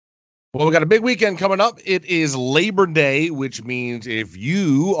Well, we got a big weekend coming up. It is Labor Day, which means if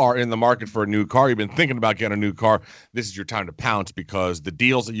you are in the market for a new car, you've been thinking about getting a new car, this is your time to pounce because the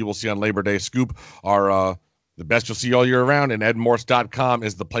deals that you will see on Labor Day Scoop are the best you'll see all year round, and edmorse.com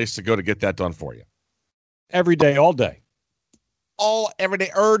is the place to go to get that done for you. Every day, all day. Every day,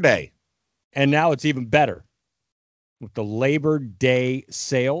 day. And now it's even better with the Labor Day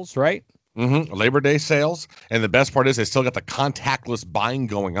sales, right? Labor Day sales. And the best part is they still got the contactless buying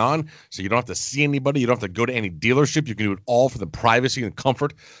going on. So you don't have to see anybody. You don't have to go to any dealership. You can do it all from the privacy and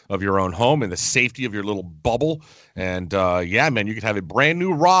comfort of your own home and the safety of your little bubble. And yeah, man, you could have a brand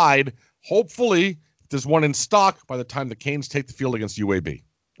new ride. Hopefully, there's one in stock by the time the Canes take the field against UAB.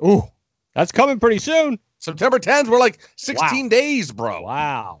 Ooh, that's coming pretty soon. September 10th. We're like 16 days, bro.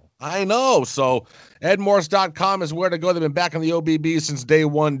 Wow. I know. So edmorse.com is where to go. They've been back on the OBB since day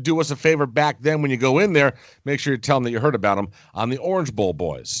one. Do us a favor back then when you go in there. Make sure you tell them that you heard about them on the Orange Bowl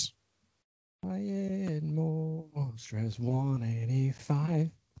Boys. Ed Morse has 185.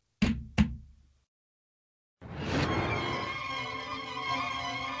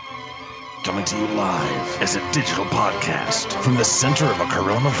 Coming to you live as a digital podcast from the center of a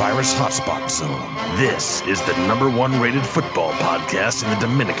coronavirus hotspot zone. This is the #1 rated football podcast in the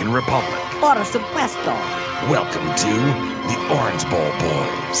Dominican Republic. Por supuesto. Welcome to the Orange Bowl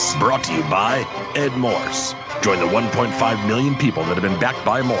Boys. Brought to you by Ed Morse. Join the 1.5 million people that have been backed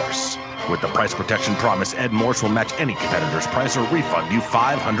by Morse. With the price protection promise, Ed Morse will match any competitor's price or refund you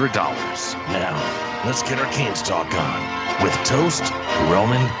 $500. Now, let's get our Canes talk on with Toast,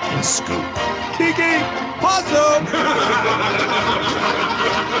 Roman, and Scoop. Kiki, Possum!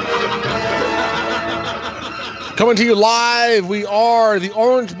 Coming to you live, we are the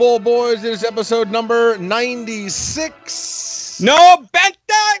Orange Bowl Boys. It is episode number 96. No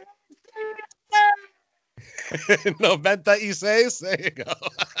Benta! 96. There you go.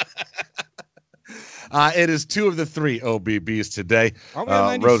 It is two of the three OBBs today.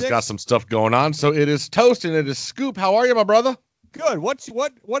 Rose got some stuff going on, so it is Toast and it is Scoop. How are you, my brother? Good. What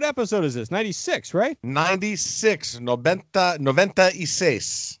episode is this? 96, right? 96.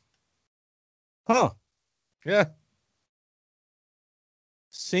 96. Huh. Yeah.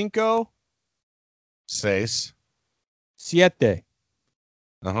 5, 6. 7. 8.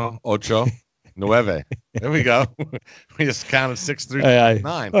 9. There we go. We just counted 6 through 9.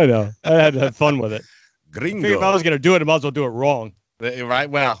 I know. I had to have fun with it. Gringo. If I was going to do it, I might as well do it wrong. Right?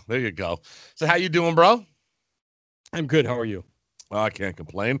 Well, there you go. So how you doing, bro? I'm good. How are you? Well, I can't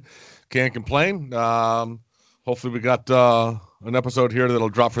complain. Hopefully we got an episode here that'll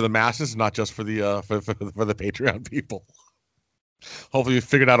drop for the masses, not just for the for the Patreon people. Hopefully we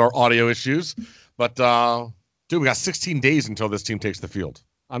figured out our audio issues. But dude, we got 16 days until this team takes the field.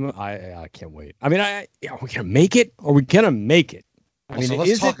 I can't wait. I mean, are we gonna make it? Are we gonna make it? I mean,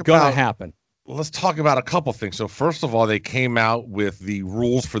 is it gonna happen? Let's talk about a couple things. So first of all, they came out with the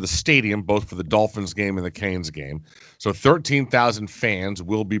rules for the stadium, both for the Dolphins game and the Canes game. So 13,000 fans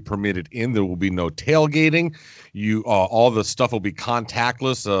will be permitted in. There will be no tailgating. All the stuff will be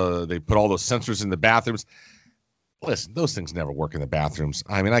contactless. They put all those sensors in the bathrooms. Listen, those things never work in the bathrooms.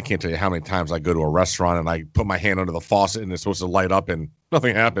 I mean, I can't tell you how many times I go to a restaurant and I put my hand under the faucet and it's supposed to light up and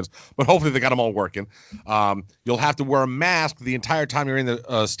nothing happens. But hopefully they got them all working. You'll have to wear a mask the entire time you're in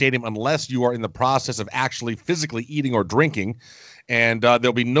the stadium unless you are in the process of actually physically eating or drinking. And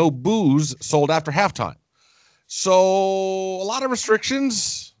there'll be no booze sold after halftime. So a lot of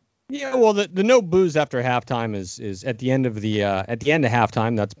restrictions. Yeah, well, the no booze after halftime is at the end of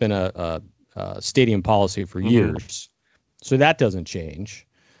halftime. That's been a stadium policy for years, so that doesn't change.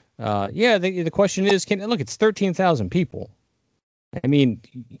 The question is, it's 13,000 people. I mean,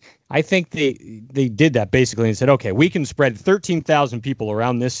 I think they did that basically and said, okay, we can spread 13,000 people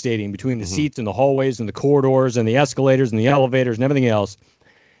around this stadium between the seats and the hallways and the corridors and the escalators and the elevators and everything else,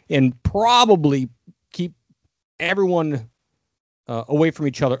 and probably keep everyone away from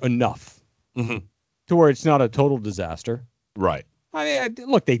each other enough to where it's not a total disaster. Right. I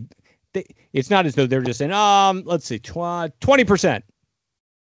mean, look, it's not as though they're just saying, let's see, 20%.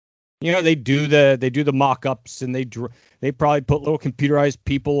 You know, they do the mock-ups and they probably put little computerized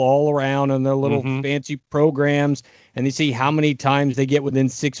people all around on their little fancy programs, and they see how many times they get within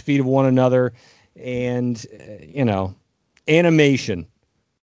 6 feet of one another, and animation,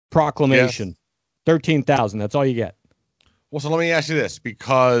 proclamation, 13,000. That's all you get. Well, so let me ask you this,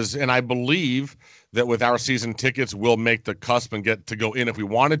 and I believe that with our season tickets, we'll make the cusp and get to go in if we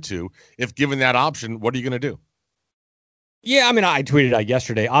wanted to. If given that option, what are you going to do? Yeah, I mean, I tweeted out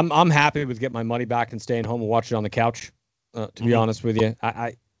yesterday. I'm happy with getting my money back and staying home and watching it on the couch. To be honest with you,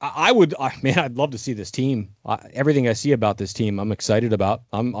 Man, I'd love to see this team. Everything I see about this team, I'm excited about.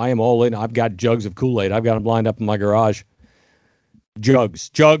 I am all in. I've got jugs of Kool-Aid. I've got them lined up in my garage. Jugs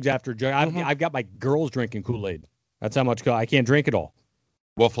after jug. I've got my girls drinking Kool-Aid. That's how much I can't drink it all.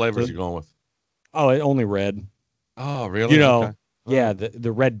 What flavors are you going with? Oh, only red. Oh, really? You know, okay. Yeah,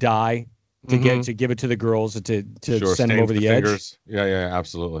 the red dye to give it to the girls to send them over the edge. Fingers. Yeah,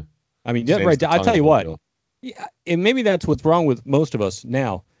 absolutely. I mean, right. I'll tell you what. Yeah, and maybe that's what's wrong with most of us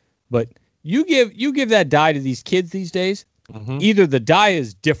now. But you give that dye to these kids these days. Either the dye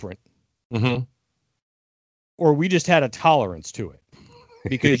is different, or we just had a tolerance to it.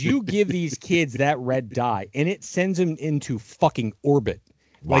 Because you give these kids that red dye, and it sends them into fucking orbit.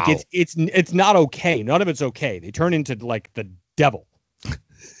 Wow. Like it's not okay. None of it's okay. They turn into like the devil.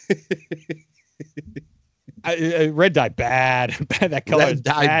 Red dye bad. That color red is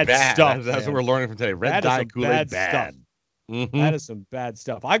dye bad stuff. That's what we're learning from today. Red dye Kool-Aid bad. That is some bad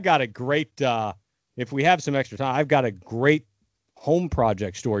stuff. I've got a great. If we have some extra time, I've got a great home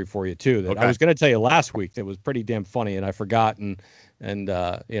project story for you too. That I was going to tell you last week. That was pretty damn funny, and I forgot. And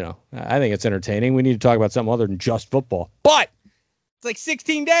I think it's entertaining. We need to talk about something other than just football. But it's like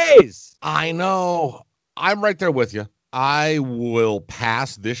 16 days. I know. I'm right there with you. I will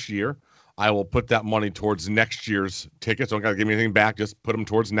pass this year. I will put that money towards next year's tickets. Don't got to give me anything back. Just put them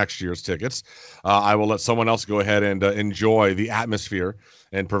towards next year's tickets. I will let someone else go ahead and enjoy the atmosphere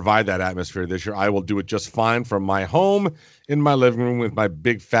and provide that atmosphere this year. I will do it just fine from my home in my living room with my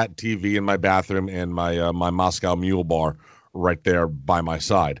big fat TV in my bathroom and my Moscow Mule bar right there by my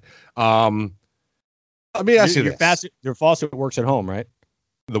side. Let me ask you this. Your faucet works at home, right?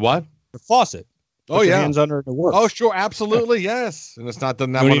 The what? The faucet. Put your hands under it to work. Oh, sure, absolutely, yes. And it's not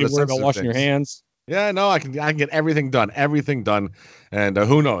done that one. You need to worry about washing your hands. Yeah, no, I can get everything done, and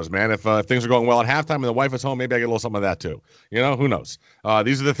who knows, man? If things are going well at halftime and the wife is home, maybe I get a little something of that too. You know, who knows?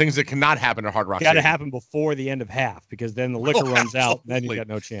 These are the things that cannot happen at Hard Rock. Got to happen before the end of half, because then the liquor runs out, and then you got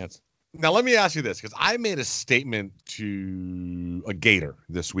no chance. Now, let me ask you this, because I made a statement to a Gator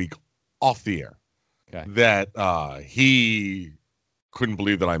this week off the air that he couldn't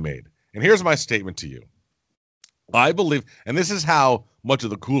believe that I made. And here's my statement to you. I believe, and this is how much of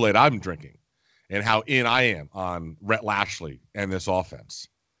the Kool-Aid I'm drinking and how in I am on Rhett Lashley and this offense.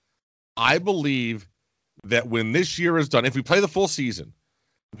 I believe that when this year is done, if we play the full season,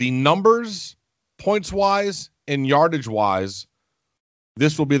 the numbers, points-wise and yardage-wise,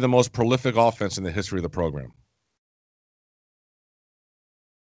 this will be the most prolific offense in the history of the program.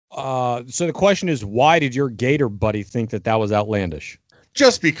 So the question is, why did your Gator buddy think that was outlandish?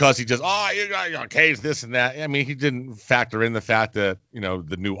 Just because he just, K's this and that. I mean, he didn't factor in the fact that,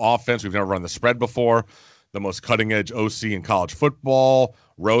 the new offense, we've never run the spread before, the most cutting-edge OC in college football.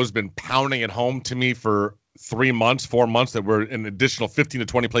 Rowe's been pounding it home to me for 4 months, that we're an additional 15 to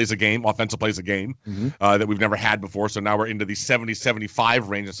 20 plays a game, offensive plays a game, that we've never had before. So now we're into the 70-75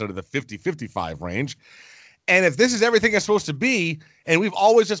 range instead of the 50-55 range. And if this is everything it's supposed to be, and we've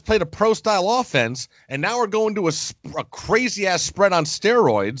always just played a pro-style offense, and now we're going to a crazy-ass spread on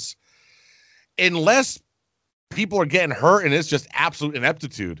steroids, unless people are getting hurt and it's just absolute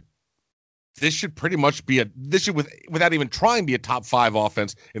ineptitude, this should pretty much be without even trying, be a top 5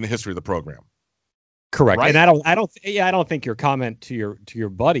 offense in the history of the program. Correct. Right? And I don't think your comment to your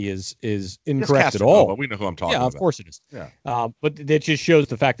buddy is incorrect at all. But we know who I'm talking about. Yeah, of course it is. Yeah. But it just shows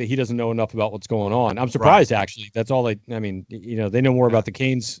the fact that he doesn't know enough about what's going on. I'm surprised, actually. That's all they know more about the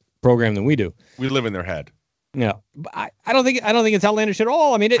Canes program than we do. We live in their head. Yeah. But I don't think it's outlandish at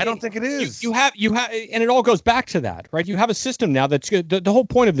all. I mean, I don't think it is. You have, and it all goes back to that, right? You have a system now that's good. The whole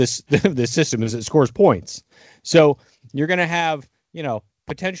point of this system is it scores points. So you're going to have,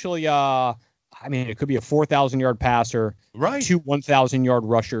 potentially, it could be a 4,000-yard passer, right? 2 1,000-yard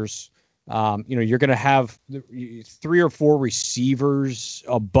rushers. You're going to have 3 or 4 receivers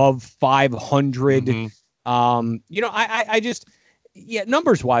above 500.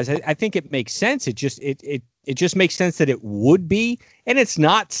 Numbers wise, I think it makes sense. It just makes sense that it would be, and it's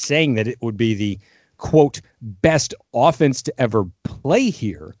not saying that it would be the quote best offense to ever play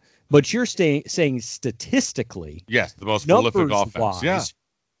here, but you're saying statistically, yes, the most prolific offense, wise,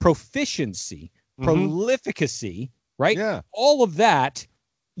 proficiency, prolificacy, right? Yeah. All of that,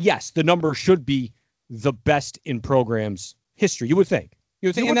 yes, the number should be the best in program's history. You would think.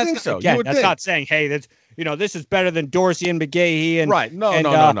 And that's think so. Again, that's not saying, hey, that's this is better than Dorsey and McGahee and right. No.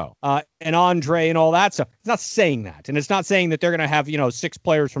 And Andre and all that stuff. It's not saying that, and it's not saying that they're going to have 6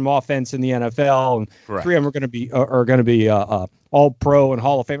 players from offense in the NFL and correct. 3 of them are going to be all pro and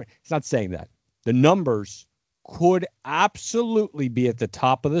Hall of Fame. It's not saying that. The numbers could absolutely be at the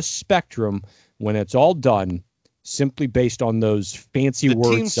top of the spectrum when it's all done, simply based on those fancy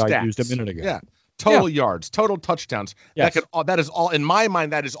words I used a minute ago. Yeah. Total yards, total touchdowns. Yes. That is all, in my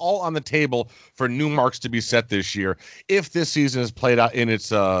mind, that is all on the table for new marks to be set this year. If this season is played out in its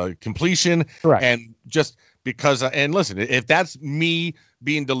completion. Correct. And just because, and listen, if that's me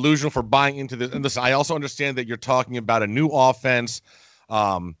being delusional for buying into this, and listen, I also understand that you're talking about a new offense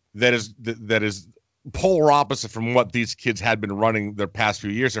that is polar opposite from what these kids had been running their past few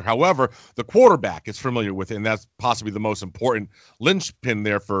years. However, the quarterback is familiar with it, and that's possibly the most important linchpin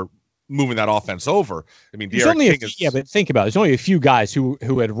there for moving that offense over. I mean, but think about it. There's only a few guys who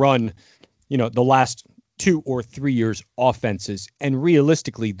had run, the last 2 or 3 years offenses, and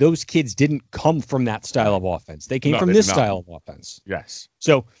realistically, those kids didn't come from that style of offense. They came from this style of offense. Yes.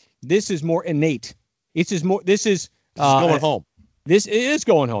 So this is more innate. This is going home. This is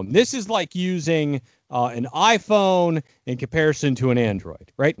going home. This is like using an iPhone in comparison to an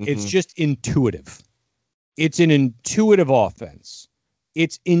Android, right? Mm-hmm. It's just intuitive. It's an intuitive offense.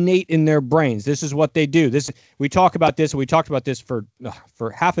 It's innate in their brains. This is what they do. We talked about this for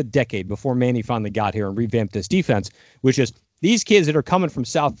half a decade before Manny finally got here and revamped this defense, which is these kids that are coming from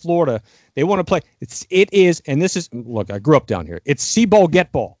South Florida, they want to play. Look, I grew up down here. It's see ball,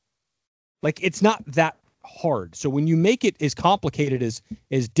 get ball. Like, it's not that hard. So when you make it as complicated as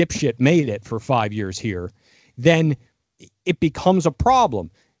dipshit made it for 5 years here, then it becomes a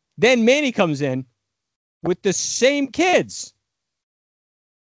problem. Then Manny comes in with the same kids.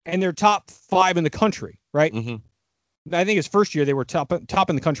 And they're top 5 in the country, right? Mm-hmm. I think his first year they were top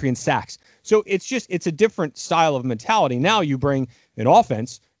in the country in sacks. So it's a different style of mentality. Now you bring an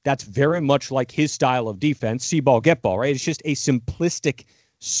offense that's very much like his style of defense, see ball, get ball, right? It's just a simplistic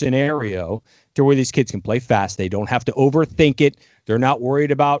scenario to where these kids can play fast. They don't have to overthink it. They're not worried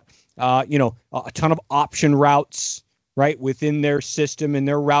about a ton of option routes, right, within their system and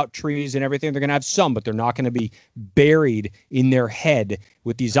their route trees and everything. They're going to have some, but they're not going to be buried in their head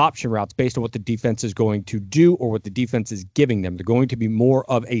with these option routes based on what the defense is going to do or what the defense is giving them. They're going to be more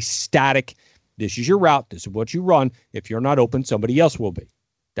of a static, this is your route, this is what you run. If you're not open, somebody else will be.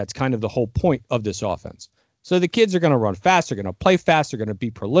 That's kind of the whole point of this offense. So the kids are going to run fast, they're going to play fast, they're going to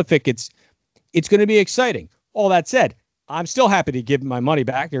be prolific. It's going to be exciting. All that said, I'm still happy to give my money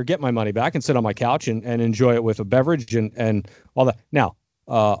back or get my money back and sit on my couch and enjoy it with a beverage and all that. Now,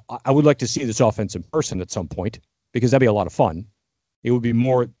 I would like to see this offense in person at some point because that'd be a lot of fun. It would be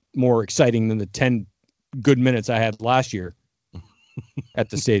more exciting than the 10 good minutes I had last year at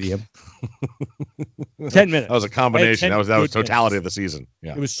the stadium. 10 minutes. That was a combination. That was totality of the season.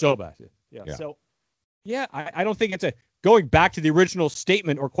 Yeah. It was so bad. Yeah. So, I don't think going back to the original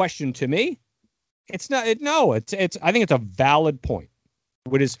statement or question to me. It's not. It's. I think it's a valid point.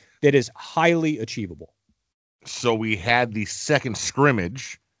 That is highly achievable. So we had the second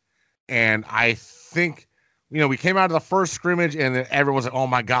scrimmage, and I think we came out of the first scrimmage, and then everyone's like, "Oh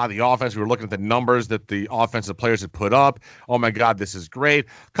my God, the offense!" We were looking at the numbers that the offensive players had put up. Oh my God, this is great.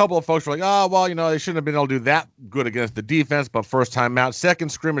 A couple of folks were like, "Oh well, they shouldn't have been able to do that good against the defense." But first time out, second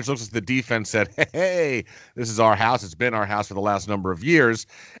scrimmage looks like the defense said, "Hey, this is our house. It's been our house for the last number of years,"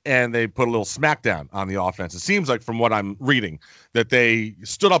 and they put a little smackdown on the offense. It seems like, from what I'm reading, that they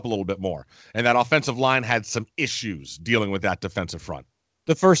stood up a little bit more, and that offensive line had some issues dealing with that defensive front.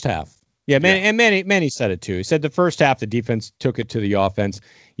 The first half. Yeah, Manny said it too. He said the first half the defense took it to the offense.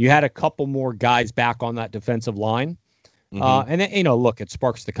 You had a couple more guys back on that defensive line, and then look, it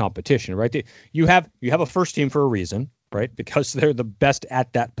sparks the competition, right? You have a first team for a reason, right? Because they're the best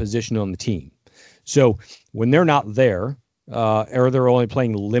at that position on the team. So when they're not there, or they're only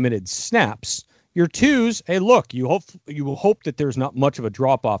playing limited snaps, your twos, hey, look, you will hope that there's not much of a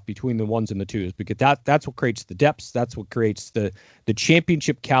drop off between the ones and the twos, because that's what creates the depths. That's what creates the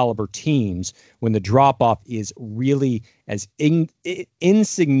championship caliber teams when the drop off is really as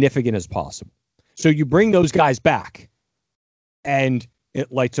insignificant as possible. So you bring those guys back, and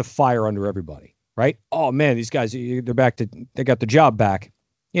it lights a fire under everybody, right? Oh man, these guys, they got the job back.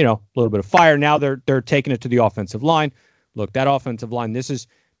 A little bit of fire. Now they're taking it to the offensive line. Look, that offensive line, this is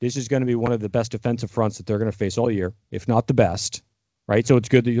going to be one of the best defensive fronts that they're going to face all year, if not the best, right? So it's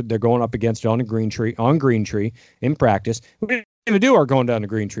good that they're going up against it on Green Tree in practice. We didn't even do our going down to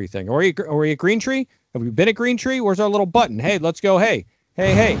Green Tree thing. Are we at Green Tree? Have we been at Green Tree? Where's our little button? Hey, let's go. Hey.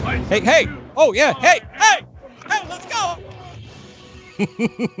 Oh, yeah. Hey, let's go.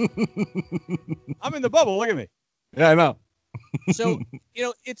 I'm in the bubble. Look at me. Yeah, I know. So,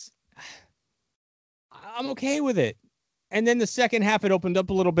 I'm okay with it. And then the second half, it opened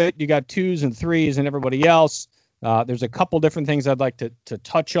up a little bit. You got twos and threes and everybody else. There's a couple different things I'd like to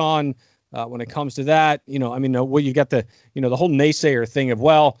touch on when it comes to that. You got the whole naysayer thing of,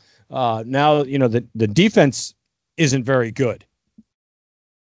 now, the defense isn't very good.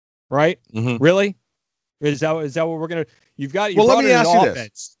 Right? Mm-hmm. Really? Is that what we're gonna? You've got. Well, let me ask you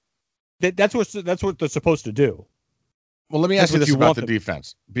this. That's what they're supposed to do. Well, let me ask you this about the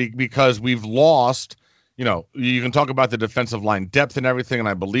defense, because we've lost. You know, you can talk about the defensive line depth and everything, and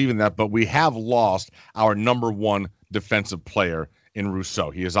I believe in that, but we have lost our number one defensive player in Rousseau.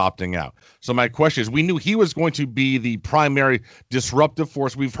 He is opting out. So my question is, we knew he was going to be the primary disruptive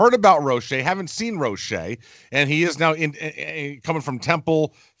force. We've heard about Roche, haven't seen Roche, and he is now coming from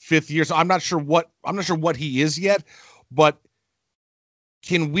Temple, 5th year. So I'm not sure what he is yet, but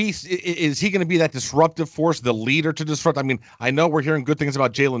is he going to be that disruptive force, the leader to disrupt? I mean, I know we're hearing good things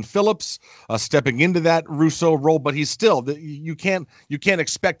about Jalen Phillips stepping into that Rousseau role, but he's still, you can't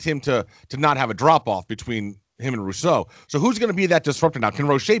expect him to not have a drop off between him and Rousseau. So who's going to be that disruptor now? Can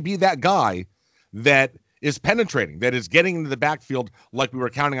Roche be that guy that is penetrating, that is getting into the backfield like we were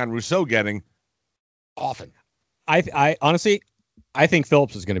counting on Rousseau getting often? I honestly, I think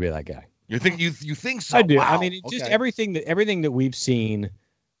Phillips is going to be that guy. You think so? I do. Wow. I mean, just everything that we've seen,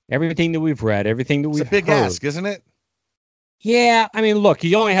 everything that we've read, everything that we've heard. It's a big ask, isn't it? Yeah. I mean, look,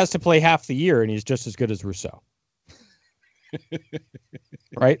 he only has to play half the year, and he's just as good as Rousseau.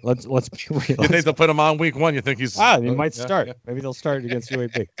 Right? Let's be real. You think they'll put him on week 1? You think he's? He might start. Yeah. Maybe they'll start against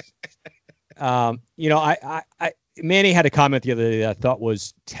UAB. Manny had a comment the other day that I thought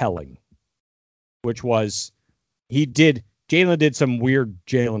was telling, which was Jalen did some weird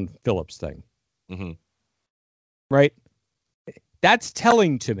Jalen Phillips thing. Mm-hmm. Right? That's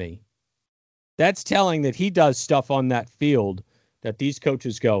telling to me. That's telling that he does stuff on that field that these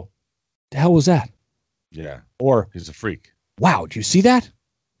coaches go, the hell was that? Yeah. Or he's a freak. Wow, did you see that?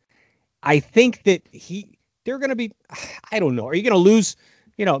 I think that they're going to be, I don't know. Are you going to lose,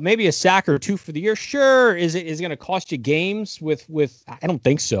 maybe a sack or 2 for the year? Sure. Is it going to cost you games with, I don't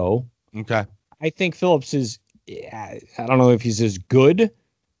think so. Okay. I think Phillips is, I don't know if he's as good,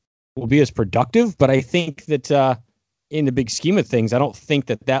 will be as productive, but I think that in the big scheme of things, I don't think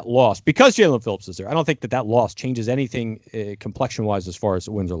that loss, because Jalen Phillips is there, I don't think that loss changes anything complexion-wise as far as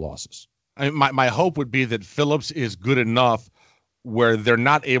wins or losses. I mean, my hope would be that Phillips is good enough where they're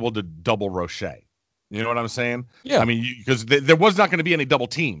not able to double Roche. You know what I'm saying? Yeah. I mean, because there was not going to be any double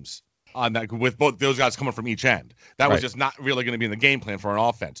teams on that with both those guys coming from each end. That was just not really going to be in the game plan for an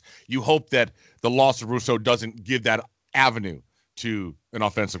offense. You hope that the loss of Rousseau doesn't give that avenue to an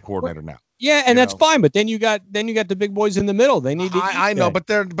offensive coordinator now. Yeah, and that's fine. But then you got the big boys in the middle. They need to. I know, but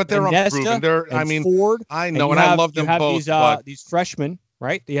they're unproven. Ford. I know, and I love them both. These freshmen,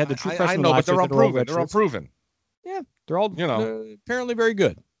 right? They had the true freshmen. I know, but they're unproven. They're unproven. Yeah, they're all apparently very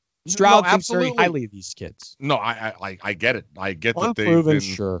good. Stroud thinks very highly of these kids. No, I get it. I get that they've been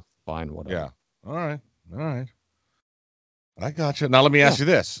sure. Fine, whatever. Yeah. All right. I got you. Now let me ask you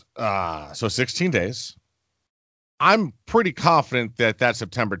this. So 16 days. I'm pretty confident that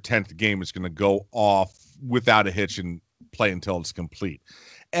September 10th game is going to go off without a hitch and play until it's complete.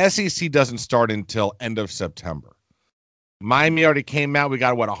 SEC doesn't start until end of September. Miami already came out. We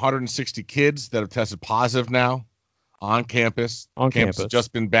got 160 kids that have tested positive now on campus. Campus has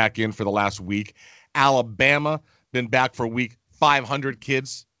just been back in for the last week. Alabama been back for a week. 500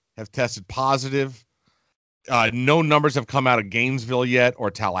 kids have tested positive. No numbers have come out of Gainesville yet or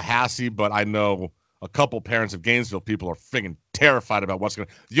Tallahassee, but I know a couple parents of Gainesville people are friggin' terrified about what's going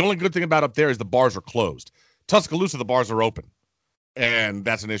to. The only good thing about up there is the bars are closed. Tuscaloosa, the bars are open, and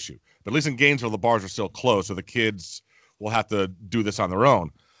that's an issue. But at least in Gainesville, the bars are still closed, so the kids will have to do this on their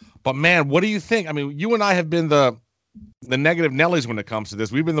own. But man, what do you think? I mean, you and I have been the negative Nellies when it comes to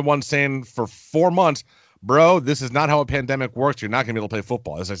this. We've been the ones saying for 4 months, bro, this is not how a pandemic works. You're not going to be able to play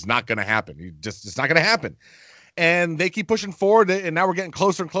football. This is not going to happen. It's not going to happen. And they keep pushing forward, and now we're getting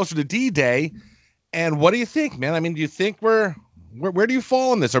closer and closer to D-Day. And what do you think, man? I mean, do you think where do you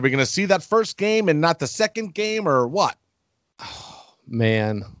fall in this? Are we going to see that first game and not the second game, or what? Oh,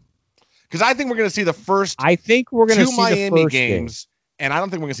 man. Because I think we're going to see the first. I think we're going to see Miami the first games, and I don't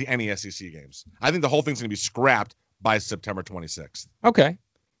think we're going to see any SEC games. I think the whole thing's going to be scrapped by September 26th. Okay,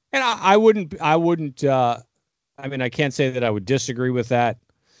 and I wouldn't. I mean, I can't say that I would disagree with that.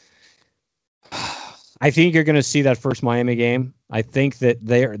 I think you're going to see that first Miami game. I think that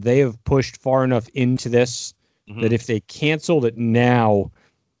they have pushed far enough into this that if they canceled it now,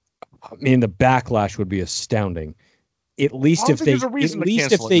 I mean, the backlash would be astounding. At least if they,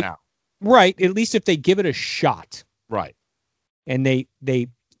 right. At least if they give it a shot, right, and they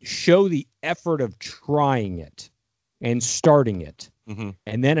show the effort of trying it and starting it,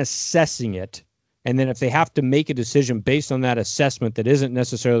 and then assessing it. And then if they have to make a decision based on that assessment that isn't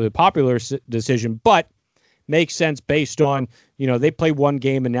necessarily a popular decision, but makes sense based on, they play one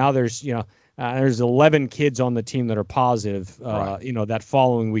game and now there's, there's 11 kids on the team that are positive, that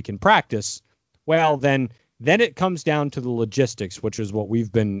following week in practice, well, then it comes down to the logistics, which is what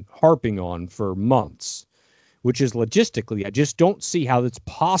we've been harping on for months, which is logistically, I just don't see how it's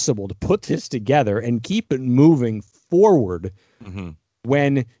possible to put this together and keep it moving forward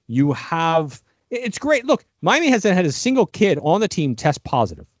when you have – it's great. Look, Miami hasn't had a single kid on the team test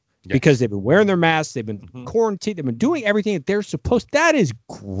positive because they've been wearing their masks, they've been quarantined, they've been doing everything that they're supposed – that is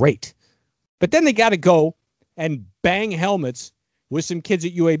great. But then they got to go and bang helmets with some kids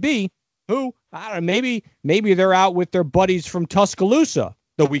at UAB who, I don't know, maybe they're out with their buddies from Tuscaloosa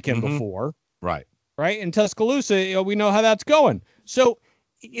the weekend before. Right. Right. In Tuscaloosa, we know how that's going. So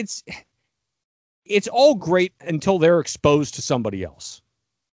it's all great until they're exposed to somebody else.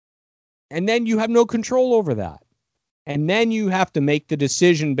 And then you have no control over that. And then you have to make the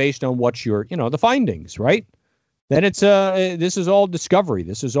decision based on what your, the findings, right? Then it's this is all discovery.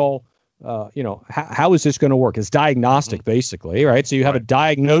 This is all, how is this going to work? It's diagnostic, basically, right? So you have a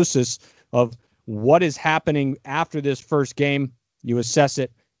diagnosis of what is happening after this first game. You assess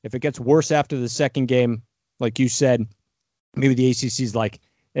it. If it gets worse after the second game, like you said, maybe the ACC's like,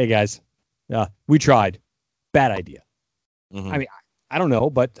 hey, guys, we tried. Bad idea. I mean, I don't know,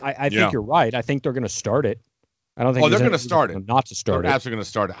 but I think you're right. I think they're going to start it. I don't think they're going to start it. Not to start it. They're absolutely going to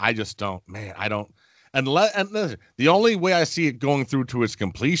start it. I just don't. Man, I don't. And listen, the only way I see it going through to its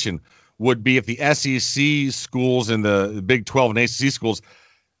completion would be if the SEC schools and the Big 12 and ACC schools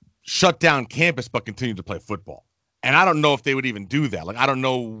shut down campus but continue to play football. And I don't know if they would even do that. Like, I don't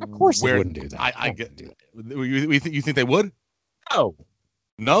know. Of course they wouldn't do that. I get. You think they would? No.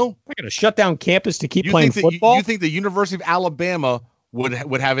 No? They're going to shut down campus to keep playing football? You think the University of Alabama would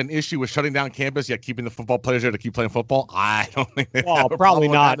have an issue with shutting down campus yet keeping the football players there to keep playing football? I don't think they well, probably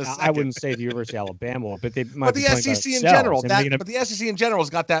not. I wouldn't say the University of Alabama, but they might. But the SEC in general, but the SEC in general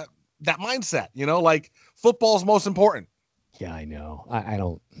has got that mindset. Like football's most important. Yeah, I know. I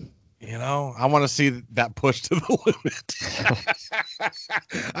don't. I want to see that push to the limit.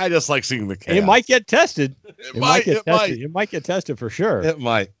 I just like seeing the chaos. It might get tested. It might get tested for sure. It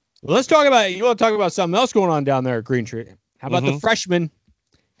might. Well, let's talk about. You want to talk about something else going on down there at Green Tree? How about the freshmen?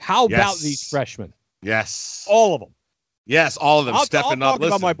 How about these freshmen? Yes. All of them. Yes, all of them stepping up. I'll talk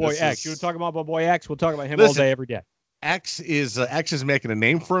about my boy X. You want to talk about my boy X? We'll talk about him all day, every day. X is making a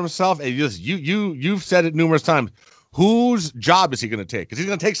name for himself, and you've said it numerous times. Whose job is he going to take? Because he's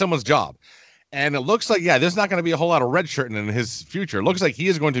going to take someone's job. And it looks like, there's not going to be a whole lot of redshirting in his future. It looks like he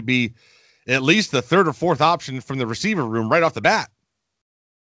is going to be at least the third or fourth option from the receiver room right off the bat.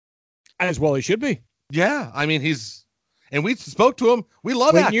 As well he should be. Yeah. I mean, and we spoke to him. We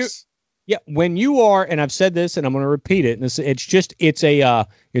love X. When you are, and I've said this and I'm going to repeat it, and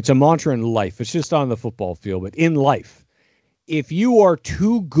it's a mantra in life. It's just on the football field, but in life, if you are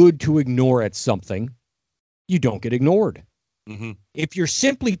too good to ignore at something, you don't get ignored. If you're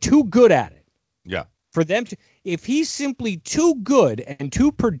simply too good at it, for them to, if he's simply too good and too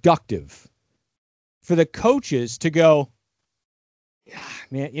productive for the coaches to go,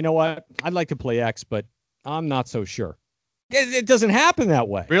 man, you know what? I'd like to play X, but I'm not so sure. It doesn't happen that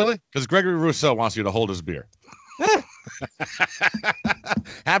way. Really? Because Gregory Rousseau wants you to hold his beer.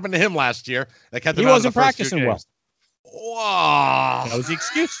 Happened to him last year. He wasn't practicing well. Wow. That was the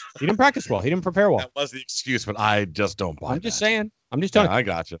excuse. He didn't practice well. He didn't prepare well. That was the excuse, but I just don't buy it. I'm just saying. I'm just telling you. I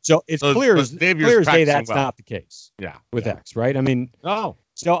got you. So it's clear as day that's not the case. Yeah. With X, right? I mean, no.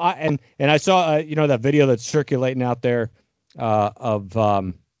 So I saw that video that's circulating out there of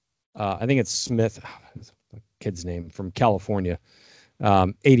I think it's Smith, kid's name from California,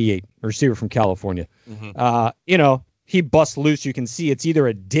 88 receiver from California. He busts loose. You can see it's either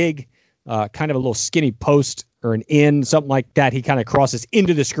a dig, kind of a little skinny post, or an in, something like that. He kind of crosses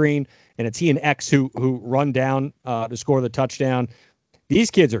into the screen, and it's he and X who run down to score the touchdown. These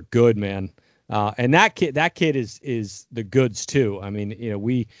kids are good, man. And that kid is the goods too. I mean,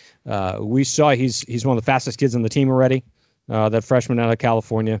 we saw he's one of the fastest kids on the team already. That freshman out of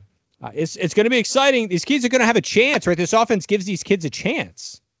California. It's going to be exciting. These kids are going to have a chance, right? This offense gives these kids a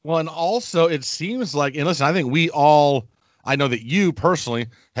chance. Well, and also it seems like, and listen, I think I know that you personally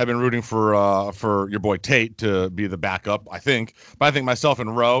have been rooting for your boy Tate to be the backup, I think. But I think myself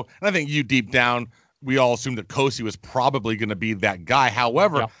and Roe, and I think you deep down, we all assumed that Kosi was probably going to be that guy.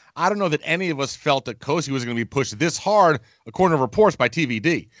 However, I don't know that any of us felt that Kosi was going to be pushed this hard, according to reports, by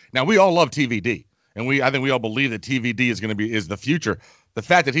TVD. Now, we all love TVD, and I think we all believe that TVD is the future. The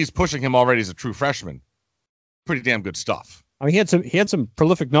fact that he's pushing him already as a true freshman, pretty damn good stuff. I mean, he had some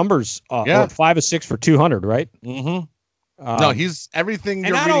prolific numbers. 5 of 6 for 200, right? Mm-hmm. No, he's everything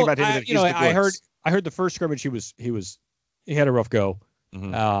you're reading about him. I heard the first scrimmage he had a rough go.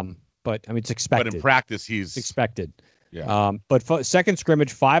 but I mean, it's expected. But in practice, it's expected. Yeah. But second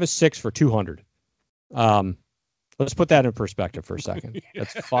scrimmage, 5 of 6 for 200. Let's put that in perspective for a second.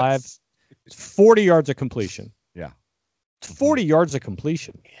 That's Yes. it's 40 yards of completion. Yeah. 40 yards of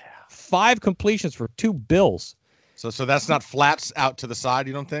completion. Yeah. 5 completions for 2 Bills. So that's not flats out to the side,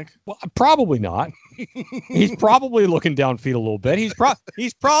 you don't think? Well, probably not. He's probably looking downfield a little bit. He's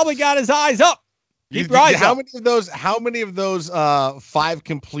probably got his eyes up. How many of those 5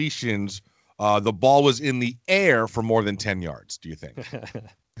 completions the ball was in the air for more than 10 yards, do you think?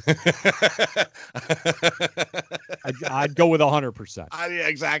 I'd go with 100%. Yeah,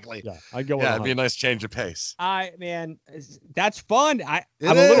 exactly. Yeah, I'd go with 100%. It'd be a nice change of pace. Man, that's fun. I'm It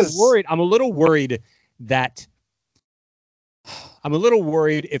a little is. worried. I'm a little worried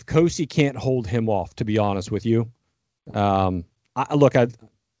if Kosi can't hold him off, to be honest with you.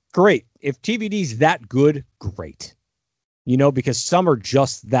 Great. If TVD's that good, great. Because some are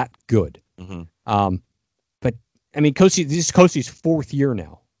just that good. Mm-hmm. But I mean, this is Kosi's 4th year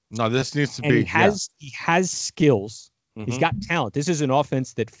now. No, this needs to And be. he has skills. Mhm. He's got talent. This is an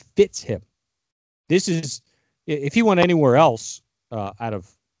offense that fits him. This is, if he went anywhere else out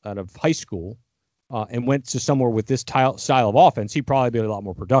of high school and went to somewhere with this style of offense, he'd probably be a lot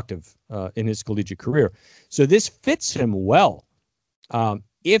more productive in his collegiate career. So this fits him well.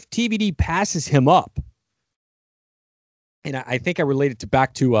 If TVD passes him up, and I think I related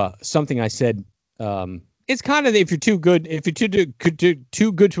back to something I said. It's kind of, if you're too good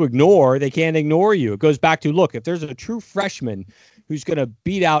to ignore, they can't ignore you. It goes back to, look, if there's a true freshman who's going to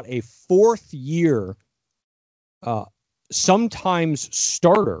beat out a 4th year, sometimes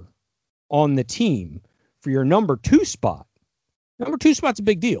starter on the team for your number 2 spot. Number 2 spot's a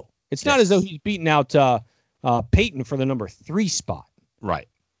big deal. It's not as though he's beating out Peyton for the number 3 spot. Right.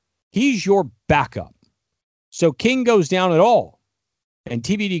 He's your backup. So King goes down at all, and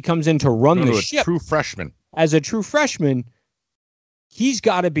TVD comes in to run the ship. True freshman. As a true freshman, he's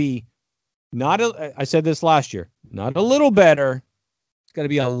got to be I said this last year, not a little better. It's got to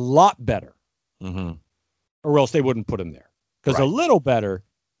be a lot better, Mm-hmm. or else they wouldn't put him there. Because Right. a little better,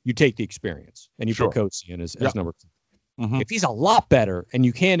 you take the experience and you Sure. put Coates in as number 2. Mm-hmm. If he's a lot better and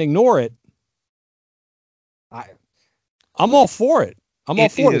you can't ignore it, I'm all for it. I'm all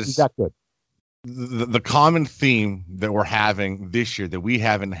for it if he's that good. The common theme that we're having this year that we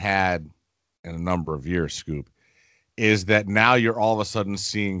haven't had in a number of years, Scoop, is that now you're all of a sudden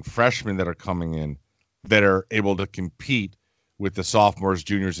seeing freshmen that are coming in that are able to compete with the sophomores,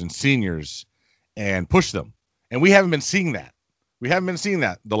 juniors, and seniors and push them. And we haven't been seeing that. We haven't been seeing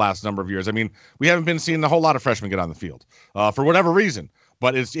that the last number of years. I mean, we haven't been seeing a whole lot of freshmen get on the field for whatever reason.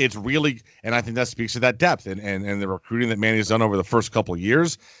 But it's really, and I think that speaks to that depth and the recruiting that Manny's done over the first couple of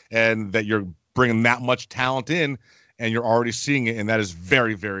years, and that you're bringing that much talent in, and you're already seeing it, and that is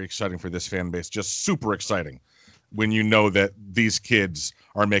very, very exciting for this fan base. Just super exciting when you know that these kids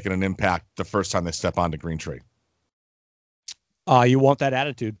are making an impact the first time they step onto Green Tree. You want that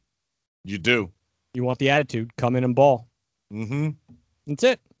attitude. You do. You want the attitude. Come in and ball. Mm-hmm. That's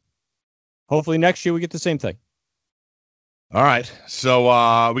it. Hopefully next year we get the same thing. All right.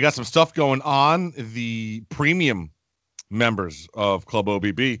 So we got some stuff going on. The premium members of Club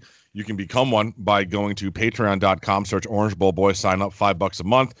OBB, you can become one by going to patreon.com, search Orange Bowl Boys, sign up $5 a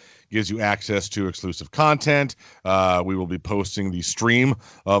month, gives you access to exclusive content. We will be posting the stream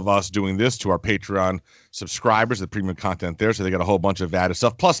of us doing this to our Patreon subscribers, the premium content there. So they got a whole bunch of added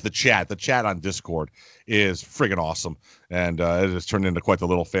stuff. Plus the chat on Discord is friggin' awesome. And it has turned into quite the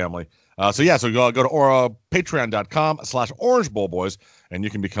little family. So go to patreon.com/Orange Bowl Boys, and you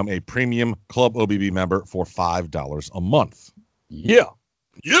can become a premium Club OBB member for $5 a month. Yeah.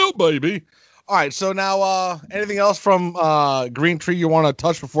 Yeah, baby. All right. So now, anything else from Green Tree you want to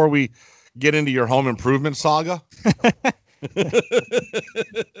touch before we get into your home improvement saga?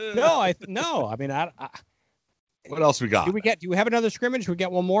 No. I mean, What else we got? do we have another scrimmage? We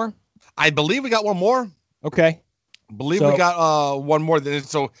get one more? I believe we got one more. Okay. I believe we got one more.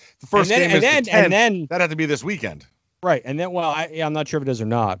 So the first game is the 10th. That had to be this weekend. Right. And then, I'm not sure if it is or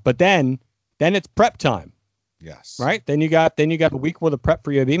not, but then it's prep time. Yes. Right. Then you got a week worth of prep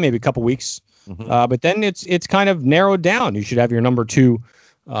for UAB, maybe a couple weeks. Mhm. But then it's kind of narrowed down. You should have your number 2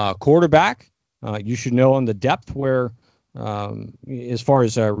 quarterback. You should know on the depth where, as far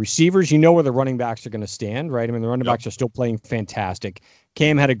as receivers, you know where the running backs are going to stand, right? I mean, the running backs are still playing fantastic.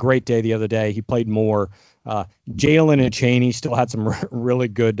 Cam had a great day the other day. He played more. Jalen and Chaney still had some really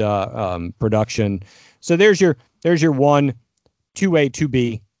good production. So there's your 1, 2A,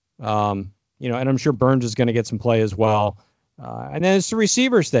 2B. And I'm sure Burns is going to get some play as well. And then it's the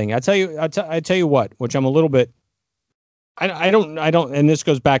receivers thing. I tell you what, which I'm a little bit, I don't, and this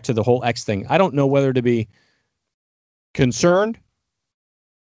goes back to the whole X thing. I don't know whether to be concerned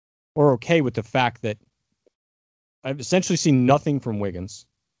or okay with the fact that I've essentially seen nothing from Wiggins.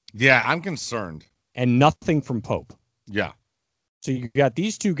 Yeah, I'm concerned. And nothing from Pope. Yeah. So you got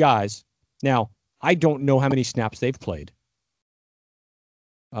these two guys. Now, I don't know how many snaps they've played.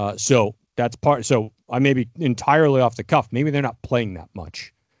 So that's part. So I may be entirely off the cuff. Maybe they're not playing that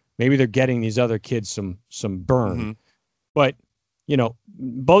much. Maybe they're getting these other kids some burn. Mm-hmm. But,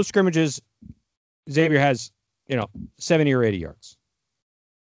 both scrimmages, Xavier has, 70 or 80 yards.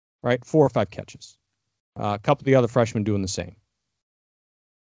 Right? 4 or 5 catches. A couple of the other freshmen doing the same.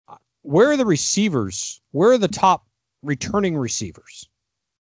 Where are the receivers? Where are the top returning receivers?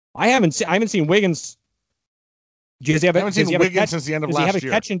 I haven't seen Wiggins. I haven't seen Wiggins since the end of last year. Does he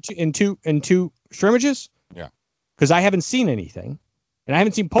have a catch in two scrimmages? Yeah. Because I haven't seen anything, and I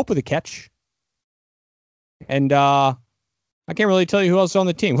haven't seen Pope with a catch. And I can't really tell you who else is on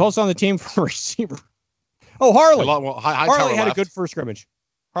the team. Who else is on the team for receiver? Oh, Harley. Harley had a good first scrimmage.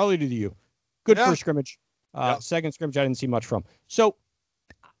 Harley to you. Good first scrimmage. Second scrimmage, I didn't see much from. So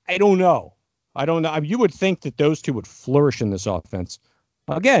I don't know. You would think that those two would flourish in this offense.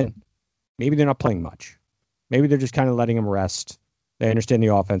 Again, maybe they're not playing much. Maybe they're just kind of letting them rest. They understand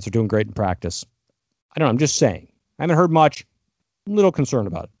the offense. They're doing great in practice. I don't know. I'm just saying. I haven't heard much. I'm a little concerned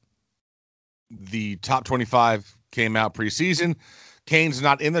about it. The top 25 came out preseason. Canes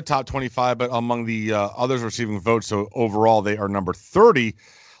not in the top 25, but among the others receiving votes. So overall, they are number 30.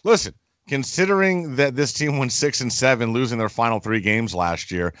 Listen, considering that this team went 6-7, losing their final 3 games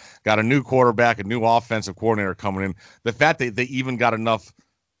last year, got a new quarterback, a new offensive coordinator coming in, the fact that they even got enough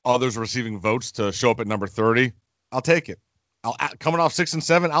others receiving votes to show up at number 30, I'll take it. Coming off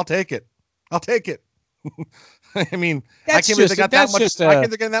 6-7, I'll take it. I'll take it. I mean, I can't believe they got that much. I can't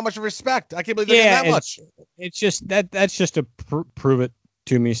they're getting that much respect. I can't believe they're getting that much. It's just that's just a prove it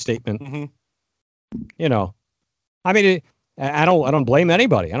to me statement. Mm-hmm. I mean, I don't blame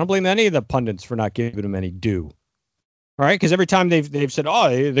anybody. I don't blame any of the pundits for not giving them any due. All right, because every time they've said, "Oh,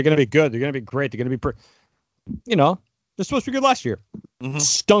 they're going to be good. They're going to be great. They're going to be," they're supposed to be good last year. Mm-hmm.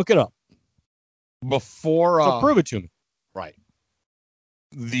 Stunk it up. So prove it to me. Right.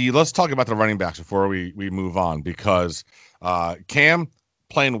 Let's talk about the running backs before we move on, because Cam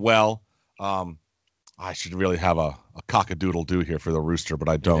playing well. I should really have a cock-a-doodle-doo here for the Rooster, but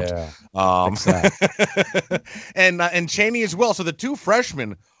I don't. Yeah, and Chaney as well. So the 2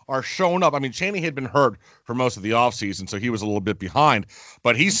 freshmen are showing up. I mean, Chaney had been hurt for most of the offseason, so he was a little bit behind.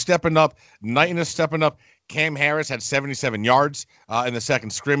 But he's stepping up. Knighton is stepping up. Cam Harris had 77 yards in the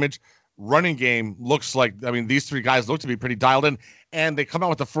second scrimmage. Running game looks like, these 3 guys look to be pretty dialed in. And they come out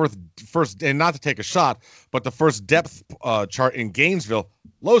with the first, and not to take a shot, but the first depth chart in Gainesville,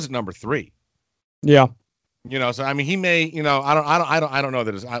 Lowe's at number 3. Yeah. So he may, I don't know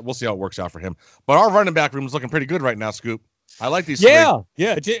that we'll see how it works out for him. But our running back room is looking pretty good right now, Scoop. I like these. Yeah.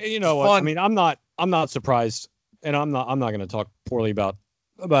 You know what? I mean, I'm not surprised, and I'm not going to talk poorly about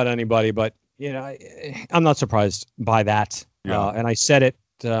anybody, but I'm not surprised by that. Yeah. And I said it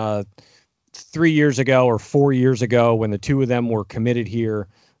 3 years ago or 4 years ago when the 2 of them were committed here,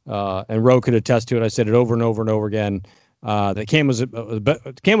 and Roe could attest to it. I said it over and over and over again. That Cam was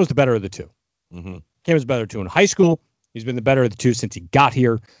the better of the 2. Mm-hmm. Cam was better of the 2 in high school. He's been the better of the 2 since he got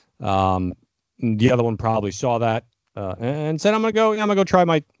here. The other one probably saw that and said, "I'm gonna go try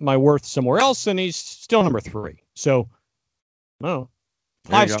my worth somewhere else," and he's still number 3. So, I don't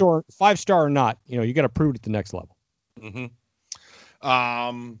know, 5-star or not, you got to prove it at the next level. Mm-hmm.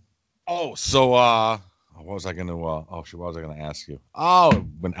 What was I gonna ask you? Oh, it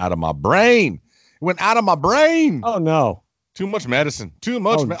went out of my brain. Oh no. Too much medicine. So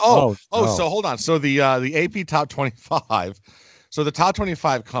hold on. So the AP top 25. So the top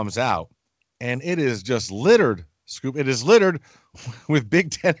 25 comes out, and it is just littered, Scoop. It is littered with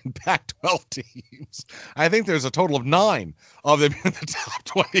Big Ten and Pac-12 teams. I think there's a total of 9 of them in the top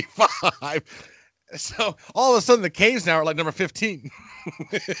 25. So all of a sudden the Canes now are like number 15.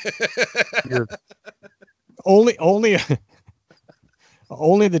 You're only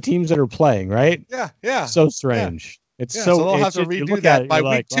the teams that are playing, right? Yeah. So strange. Yeah. It's so they'll have to redo that by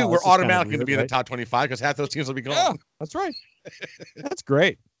week 2. We're automatically going to be in the top 25 because half those teams will be gone. Yeah, that's right. That's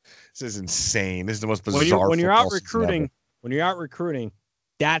great. This is insane. This is the most bizarre. When you're out recruiting,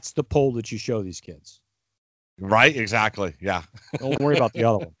 that's the poll that you show these kids. Right? Exactly. Yeah. Don't worry about the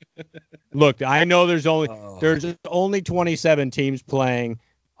other one. Look, I know there's only 27 teams playing.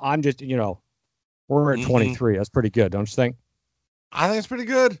 I'm just, we're at 23. That's pretty good, don't you think? I think it's pretty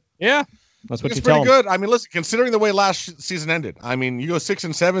good. Yeah. That's what It's you tell pretty them. good. I mean, listen, considering the way last season ended, I mean, you go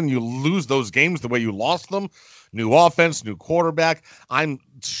 6-7, you lose those games the way you lost them. New offense, new quarterback. I'm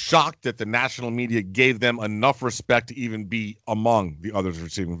shocked that the national media gave them enough respect to even be among the others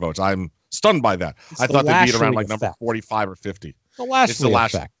receiving votes. I'm stunned by that. I thought they'd be around like number 45 or 50. The Lashley It's the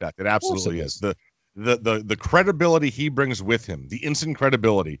Lashley effect. effect. It absolutely is. The credibility he brings with him, the instant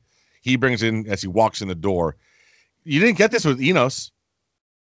credibility he brings in as he walks in the door. You didn't get this with Enos.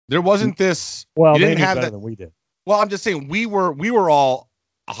 There wasn't this. Well, you they didn't knew have better that. than we did. Well, I'm just saying we were all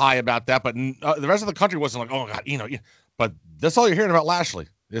high about that, but the rest of the country wasn't like, oh God, Eno. But that's all you're hearing about Lashley.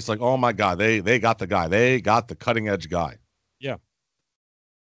 It's like, oh my God, they got the guy. They got the cutting edge guy. Yeah.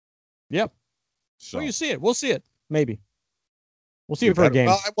 Yep. So Well, you see it. We'll see it. Maybe. We'll see it for a game.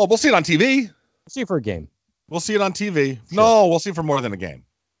 Well, we'll see it on TV. We'll see it for a game. We'll see it on TV. Sure. No, we'll see it for more than a game.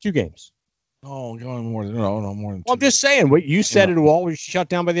 2 games. Oh, more than more than. Well, I'm just saying. What you said, it will always shut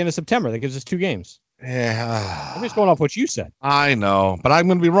down by the end of September. That gives us 2 games. Yeah. I'm just going off what you said. I know, but I'm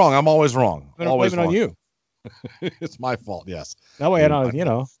going to be wrong. I'm always wrong. I'm Always blaming on wrong. you. It's my fault. Yes. That way, I don't. You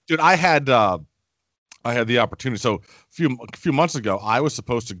know. Dude, I had the opportunity. So a few months ago, I was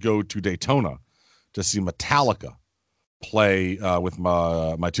supposed to go to Daytona to see Metallica play with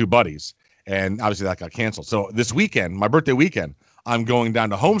my 2 buddies, and obviously that got canceled. So this weekend, my birthday weekend, I'm going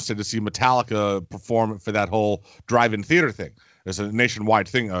down to Homestead to see Metallica perform for that whole drive-in theater thing. There's a nationwide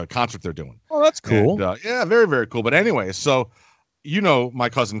thing, concert they're doing. Oh, that's cool. And, yeah, very, very cool. But anyway, so my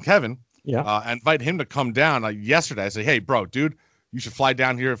cousin Kevin. Yeah. I invited him to come down yesterday. I said, hey, bro, dude, you should fly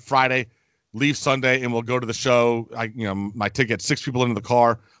down here Friday, leave Sunday, and we'll go to the show. My ticket, 6 people into the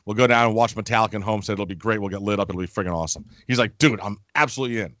car. We'll go down and watch Metallica in Homestead. It'll be great. We'll get lit up. It'll be friggin' awesome. He's like, dude, I'm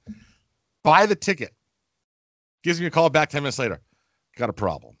absolutely in. Buy the ticket. Gives me a call back 10 minutes later. Got a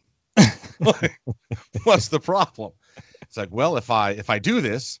problem. What's the problem? It's like, well, if I do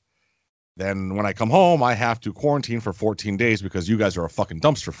this, then when I come home, I have to quarantine for 14 days because you guys are a fucking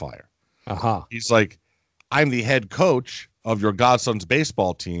dumpster fire. Uh-huh. He's like, I'm the head coach of your godson's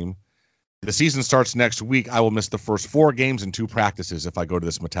baseball team. The season starts next week. I will miss the first 4 games and 2 practices if I go to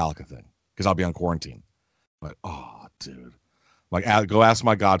this Metallica thing because I'll be on quarantine. But, oh, dude. Like, go ask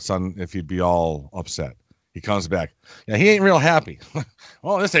my godson if he'd be all upset. He comes back. Yeah, he ain't real happy.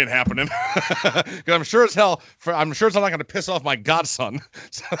 Well, this ain't happening. Because I'm sure as hell, I'm not going to piss off my godson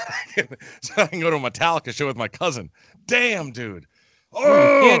so I can go to a Metallica show with my cousin. Damn, dude.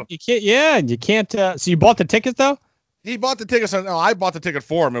 Oh! You can't. Yeah, and you can't. So you bought the ticket though? He bought the ticket. So no, I bought the ticket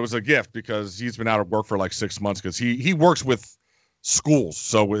for him. It was a gift because he's been out of work for like 6 months because he works with schools.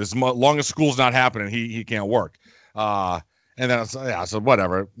 So as long as school's not happening, he can't work. And then so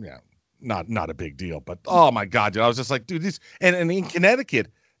whatever. Yeah. Not a big deal, but oh my God, dude, I was just like, dude, and in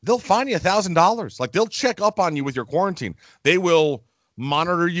Connecticut, they'll fine you $1,000. Like they'll check up on you with your quarantine. They will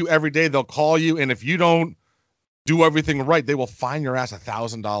monitor you every day. They'll call you, and if you don't do everything right, they will fine your ass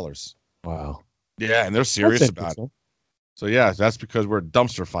 $1,000. Wow. Yeah, and they're serious about it. So yeah, that's because we're a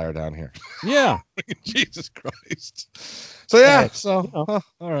dumpster fire down here. Yeah. Jesus Christ. So yeah, Right. so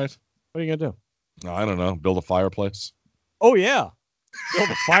all right. What are you gonna do? No, I don't know. Build a fireplace. Oh yeah. Build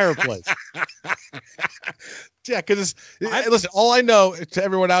a fireplace. Yeah, because listen, all I know to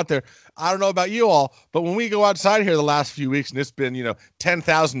everyone out there, I don't know about you all, but when we go outside here the last few weeks and it's been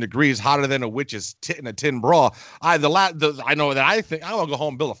 10,000 degrees hotter than a witch's tit in a tin bra, I know that I think I'm gonna go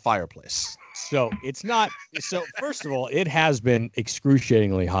home and build a fireplace. So it's not. So first of all, it has been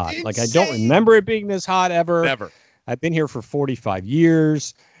excruciatingly hot. Insane. Like I don't remember it being this hot ever. Never. I've been here for 45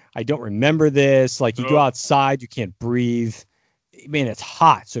 years. I don't remember this. Like you go outside, you can't breathe. I mean, it's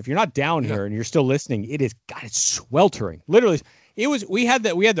hot. So if you're not down here and you're still listening, it's sweltering. Literally, we had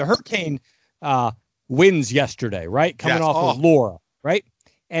the hurricane winds yesterday, right? Coming off of Laura, right?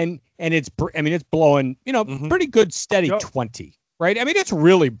 And it's blowing, pretty good steady 20, right? I mean, it's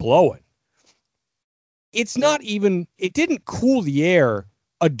really blowing. It's not even, it didn't cool the air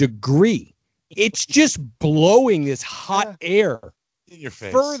a degree. It's just blowing this hot air in your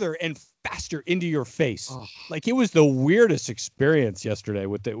face further and faster into your face. Oh. Like it was the weirdest experience yesterday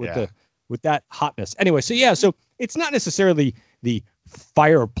with that hotness. Anyway, so it's not necessarily the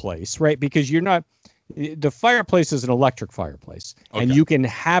fireplace, right? Because the fireplace is an electric fireplace, and you can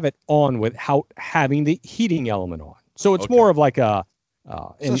have it on without having the heating element on. So it's more of like a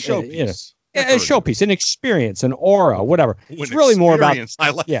showpiece. A showpiece, an experience, an aura, whatever. It's really more about. Is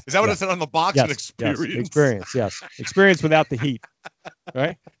that what it said on the box? Yes, an experience. Yes, experience. Yes, experience without the heat.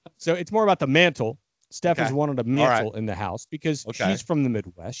 Right. So it's more about the mantle. Steph has wanted a mantle in the house because she's from the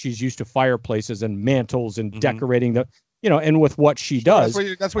Midwest. She's used to fireplaces and mantles and decorating and with what she does,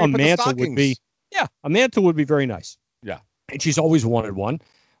 that's where you put the stockings. A mantle would be very nice. Yeah. And she's always wanted one.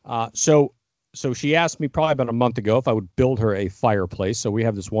 So she asked me probably about a month ago if I would build her a fireplace. So we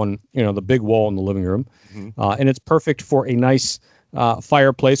have this one, the big wall in the living room, and it's perfect for a nice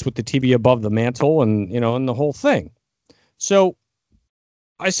fireplace with the TV above the mantle and, and the whole thing. So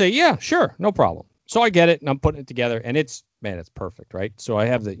I say, yeah, sure, no problem. So I get it and I'm putting it together and it's perfect, right? So I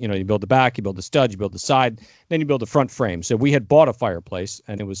have you build the back, you build the stud, you build the side, then you build the front frame. So we had bought a fireplace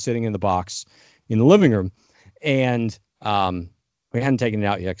and it was sitting in the box in the living room, and we hadn't taken it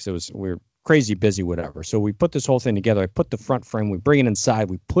out yet because we were crazy busy, whatever. So we put this whole thing together. I put the front frame, we bring it inside,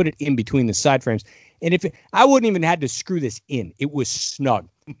 we put it in between the side frames, and I wouldn't even had to screw this in. It was snug.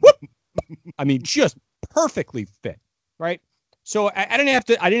 I mean, just perfectly fit, right? So I didn't have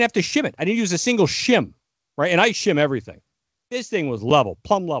to shim it. I didn't use a single shim, right? And I shim everything. This thing was level,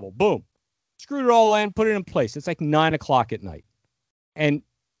 plumb level, boom. Screwed it all in, put it in place. It's like 9:00 at night. And,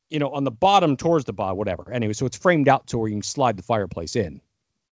 on the bottom, towards the bottom, whatever. Anyway, so it's framed out to where you can slide the fireplace in.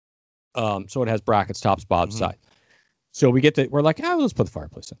 So it has brackets, tops, bottom, side. So we're like, let's put the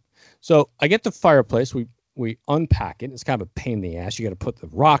fireplace in. So I get the fireplace. We unpack it. It's kind of a pain in the ass. You got to put the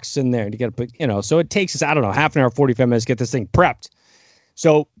rocks in there and you got to put, so it takes us, I don't know, half an hour, 45 minutes to get this thing prepped.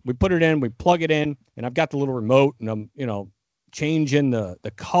 So we put it in, we plug it in, and I've got the little remote and I'm, changing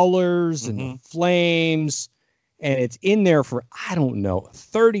the colors and the flames, and it's in there for, I don't know,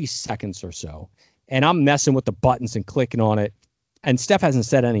 30 seconds or so. And I'm messing with the buttons and clicking on it. And Steph hasn't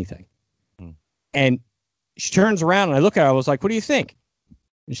said anything. And she turns around and I look at her. I was like, what do you think?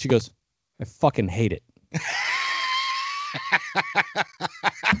 And she goes, I fucking hate it.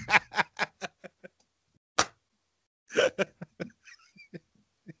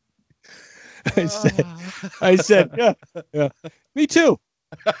 I said, yeah, me too.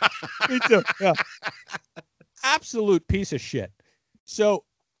 Me too. Yeah. Absolute piece of shit. So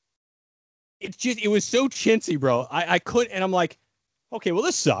it was so chintzy, bro. I couldn't, and I'm like, okay, well,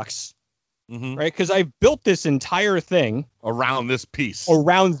 this sucks. Right? Because I built this entire thing around this piece.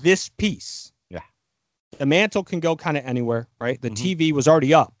 Yeah. The mantle can go kind of anywhere, right? The TV was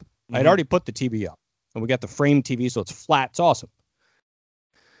already up. I'd already put the TV up, and we got the frame TV, so it's flat. It's awesome.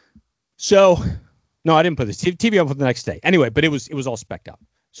 So, no, I didn't put the TV up for the next day. Anyway, but it was all specced out.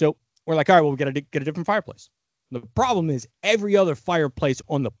 So we're like, all right, well, we got to get a different fireplace. The problem is every other fireplace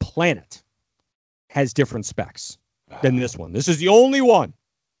on the planet has different specs than this one. This is the only one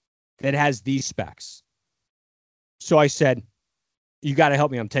that has these specs. So I said, you got to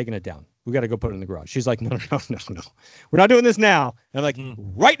help me. I'm taking it down. We got to go put it in the garage. She's like, no. We're not doing this now. And I'm like,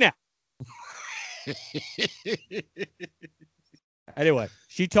 right now. Anyway,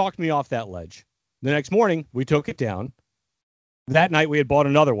 she talked me off that ledge. The next morning, we took it down. That night, we had bought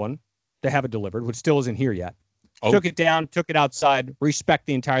another one to have it delivered, which still isn't here yet. Oh. Took it down, took it outside, respec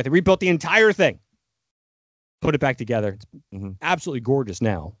the entire thing, rebuilt the entire thing, put it back together. It's absolutely gorgeous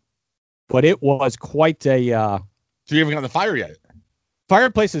now. But it was quite a... So you haven't got the fire yet?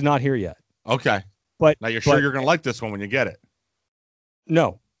 Fireplace is not here yet. Okay. But now you're sure you're going to like this one when you get it?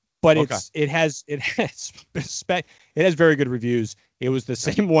 No. But it has very good reviews. It was the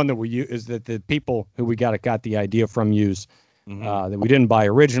same one that we use, that the people who we got the idea from use, that we didn't buy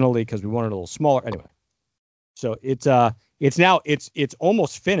originally because we wanted a little smaller. Anyway, so it's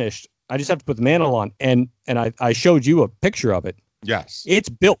almost finished. I just have to put the mantle on, and I showed you a picture of it. Yes, it's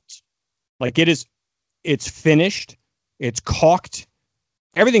built, like it's finished, it's caulked,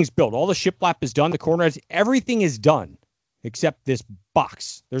 everything's built. All the shiplap is done. The corners, everything is done. Except this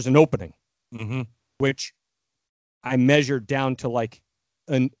box. There's an opening, which I measured down to like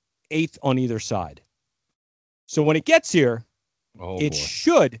an 1/8 on either side. So when it gets here, it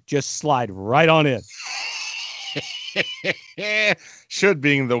should just slide right on in. Should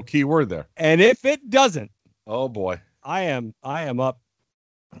being the key word there. And if it doesn't, oh boy, I am up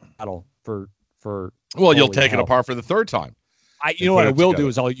battle for. Well, you'll take it apart for the third time. You know what I will do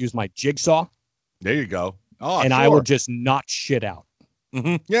is I'll use my jigsaw. There you go. Oh, and I will just knock shit out.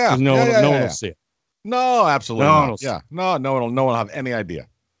 Yeah. No one will see it. No, absolutely not. Yeah. No one will have any idea.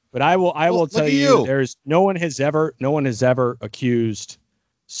 But I will tell you, there's no one has ever accused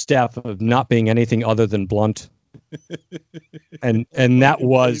Steph of not being anything other than blunt. and that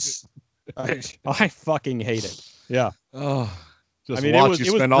was I fucking hate it. Yeah. Oh, just watch you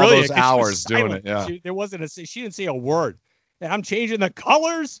spend all those hours doing it. Yeah. She didn't say a word. And I'm changing the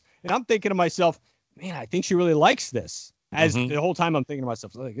colors, and I'm thinking to myself, man, I think she really likes this. As the whole time I'm thinking to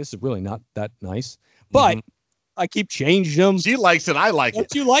myself, like, this is really not that nice. But I keep changing them. She likes it. I like it.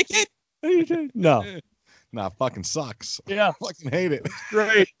 Don't you like it? No. Nah, fucking sucks. Yeah. Fucking hate it. It's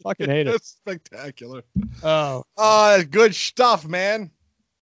great. Fucking hate it. It's spectacular. Oh. Good stuff, man.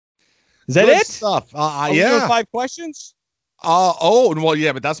 Is that good it? Stuff. Yeah. 5 questions?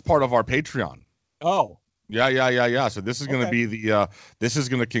 But that's part of our Patreon. Oh. Yeah. So this is going to be this is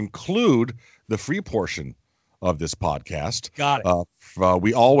going to conclude the free portion of this podcast. Got it.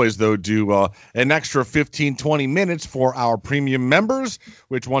 We always, though, do an extra 15, 20 minutes for our premium members,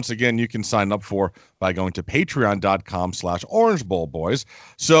 which, once again, you can sign up for by going to patreon.com/Orange Bowl Boys.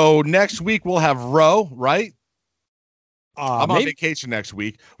 So next week we'll have Roe, right? I'm on vacation next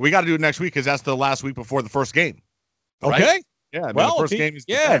week. We got to do it next week because that's the last week before the first game. Right? Okay. Yeah. Well, the first game is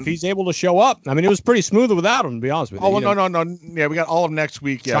if he's able to show up. I mean, it was pretty smooth without him, to be honest with you. Oh, no. Yeah, we got all of next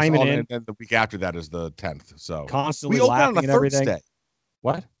week. Yeah, chiming in. And the week after that is the 10th. So constantly we open laughing on a and everything. Thursday.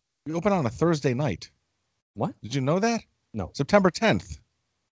 What? We open on a Thursday night. What? Did you know that? No. September 10th.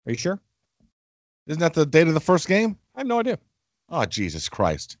 Are you sure? Isn't that the date of the first game? I have no idea. Oh, Jesus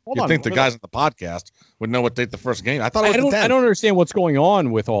Christ. Hold You'd on, think the guys on the podcast would know what date the first game. I thought it was the 10th. I don't understand what's going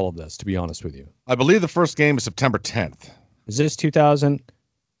on with all of this, to be honest with you. I believe the first game is September 10th. Is this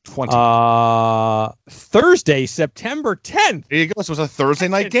 2020? Thursday, September 10th. There you go. So it's a Thursday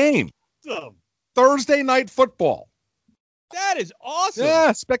night game. Awesome. Thursday night football. That is awesome.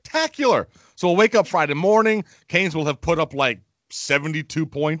 Yeah, spectacular. So we'll wake up Friday morning. Canes will have put up like 72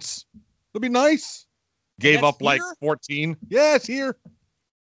 points. It'll be nice. Gave up like 14. Yeah, it's here.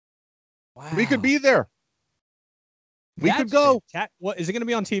 Wow. We could be there. We could go. What is it going to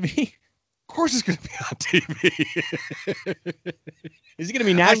be on TV? Of course it's going to be on TV. Is it going to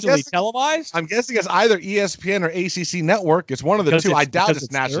be nationally televised? I'm guessing it's either ESPN or ACC Network. It's one of the two. I doubt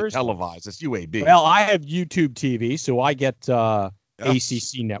it's nationally televised. It's UAB. Well, I have YouTube TV, so I get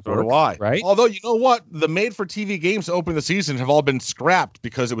ACC Network. So do I. Right? Although, you know what? The made-for-TV games to open the season have all been scrapped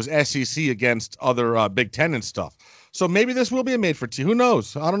because it was SEC against other Big Ten and stuff. So maybe this will be a made-for-TV. Who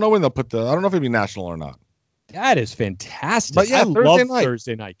knows? I don't know when they'll put I don't know if it'll be national or not. That is fantastic. But yeah, I love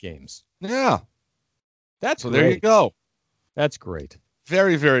Thursday night games. Yeah. That's so great. There you go. That's great.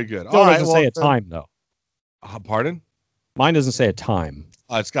 Very, very good. Still doesn't say a time, though. Pardon? Mine doesn't say a time.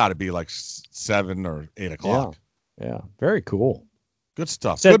 It's got to be like 7 or 8 o'clock. Yeah. Very cool. Good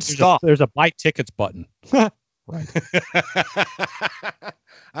stuff. Good stuff. There's a buy tickets button. Right.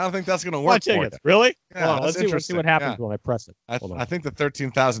 I don't think that's going to work for you. Really? Yeah, let's see what happens when I press it. I think the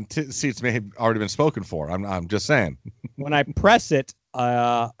 13,000 seats may have already been spoken for. I'm just saying. When I press it,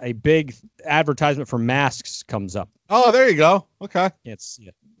 a big advertisement for masks comes up. Oh, there you go. Okay. Can't see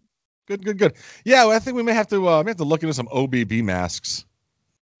it. Good. Yeah, well, I think we may have to look into some OBB masks.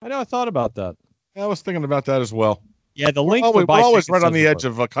 I know. I thought about that. Yeah, I was thinking about that as well. Yeah, the link. We're always right on the edge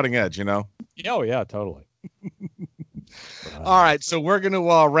of cutting edge, you know. Oh yeah, totally. All right, so we're going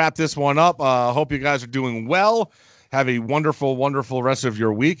to wrap this one up. Hope you guys are doing well. Have a wonderful, wonderful rest of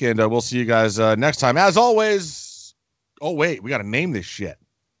your week, and we'll see you guys next time. As always, oh, wait, we got to name this shit.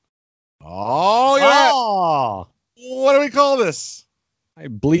 Oh, yeah. Oh. What do we call this? I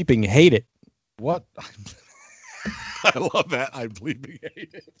bleeping hate it. What? I love that. I bleeping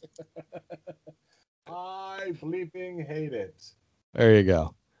hate it. I bleeping hate it. There you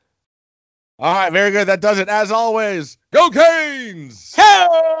go. All right, very good. That does it. As always, go Canes!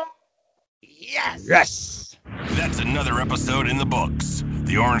 Hell! Yes! Yes! That's another episode in the books.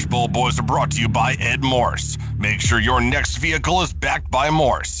 The Orange Bowl Boys are brought to you by Ed Morse. Make sure your next vehicle is backed by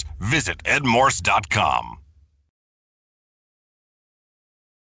Morse. Visit edmorse.com.